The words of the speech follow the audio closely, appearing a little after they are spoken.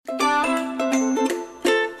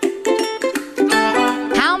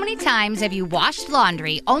times have you washed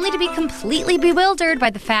laundry only to be completely bewildered by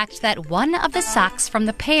the fact that one of the socks from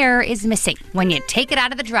the pair is missing when you take it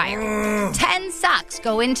out of the dryer? 10 socks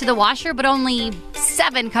go into the washer, but only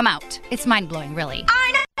 7 come out. It's mind-blowing, really.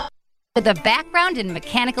 I know! With a background in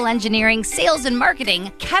mechanical engineering, sales, and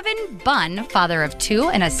marketing, Kevin Bunn, father of 2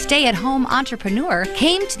 and a stay-at-home entrepreneur,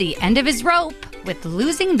 came to the end of his rope with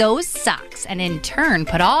losing those socks, and in turn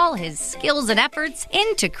put all his skills and efforts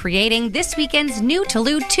into creating this weekend's new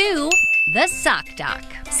Toulouse 2, the Sock Dock.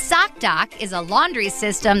 Sock Dock is a laundry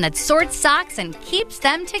system that sorts socks and keeps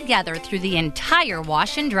them together through the entire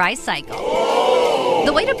wash and dry cycle.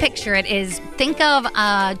 The way to picture it is, think of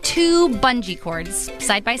 2 bungee cords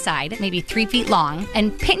side by side, maybe 3 feet long,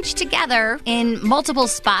 and pinched together in multiple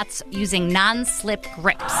spots using non-slip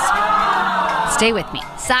grips. Stay with me.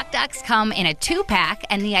 Sock Docks come in a 2-pack,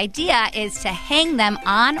 and the idea is to hang them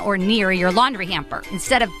on or near your laundry hamper.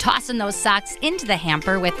 Instead of tossing those socks into the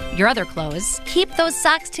hamper with your other clothes, keep those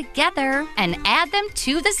socks together and add them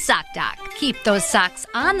to the Sock Dock. Keep those socks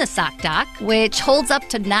on the Sock Dock, which holds up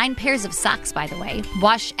to 9 pairs of socks, by the way.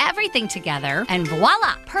 Wash everything together, and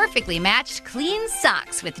voila! Perfectly matched clean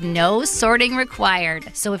socks with no sorting required.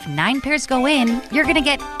 So if 9 pairs go in, you're gonna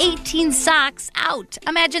get 18 socks out.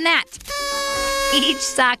 Imagine that. Each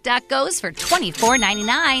Sock Dock goes for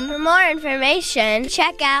 $24.99. For more information,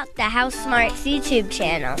 check out the House Smarts YouTube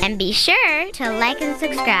channel. And be sure to like and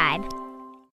subscribe.